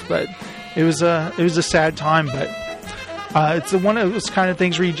stuff. But it was a sad time, but it's one of those kind of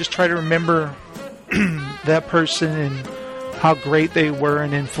things where you just try to remember that person and how great they were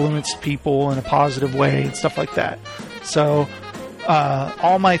and influenced people in a positive way and stuff like that. So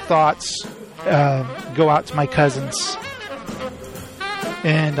all my thoughts go out to my cousins,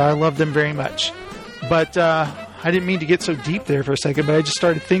 and I love them very much. But I didn't mean to get so deep there for a second, but I just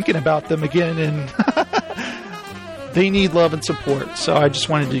started thinking about them again, and they need love and support, so I just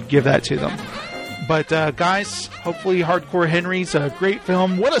wanted to give that to them. But, guys, hopefully Hardcore Henry's a great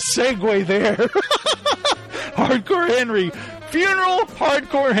film. What a segue there. Hardcore Henry. Funeral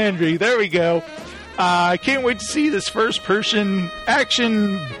Hardcore Henry. There we go. I can't wait to see this first-person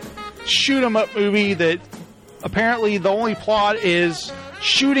action shoot-'em-up movie that apparently the only plot is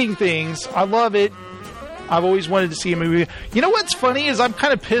shooting things. I love it. I've always wanted to see a movie. You know what's funny is I'm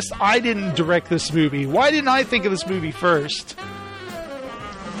kind of pissed I didn't direct this movie. Why didn't I think of this movie first?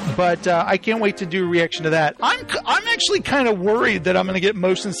 But I can't wait to do a reaction to that. I'm actually kind of worried that I'm going to get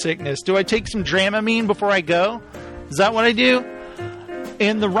motion sickness. Do I take some Dramamine before I go? Is that what I do?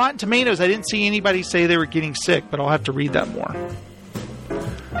 In the Rotten Tomatoes, I didn't see anybody say they were getting sick, but I'll have to read that more.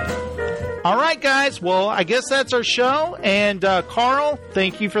 All right, guys. Well, I guess that's our show. And Carl,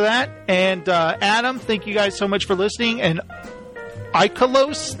 thank you for that. And Adam, thank you guys so much for listening. And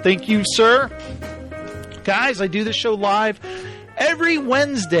Ikalos, thank you, sir. Guys, I do this show live every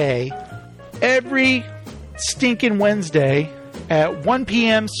Wednesday. Every stinking Wednesday at 1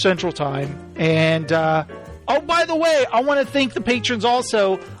 p.m. Central Time. And, oh, by the way, I want to thank the patrons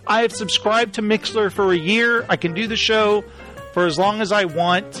also. I have subscribed to Mixlr for a year. I can do the show for as long as I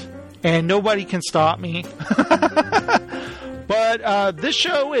want. And nobody can stop me. But this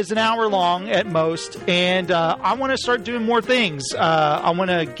show is an hour long at most, and I want to start doing more things. I want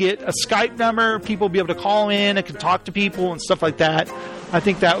to get a Skype number. People will be able to call in. I can talk to people and stuff like that. I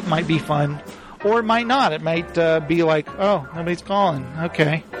think that might be fun. Or it might not. It might be like, oh, nobody's calling.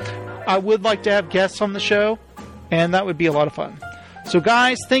 Okay. I would like to have guests on the show, and that would be a lot of fun. So,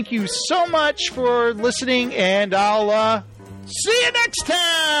 guys, thank you so much for listening, and I'll... see you next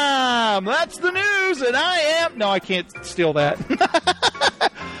time! That's the news, and I am... No, I can't steal that.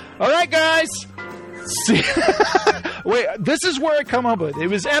 All right, guys. See... Wait, this is where I come up with. It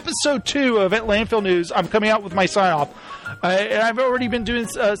was episode 2 of Landfill News. I'm coming out with my sign-off. And I've already been doing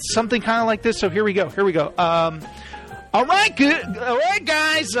something kind of like this, so here we go. All right,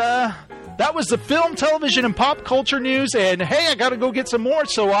 guys. That was the film, television, and pop culture news. And, hey, I got to go get some more,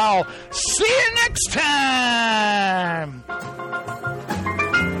 so I'll see you next time!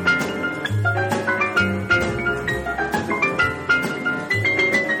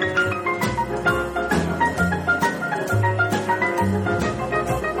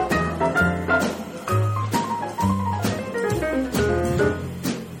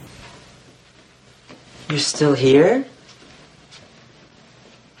 You're still here?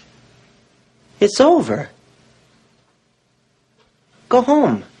 It's over. Go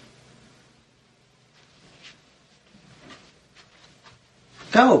home.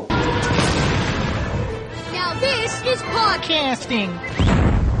 Go. Now this is podcasting.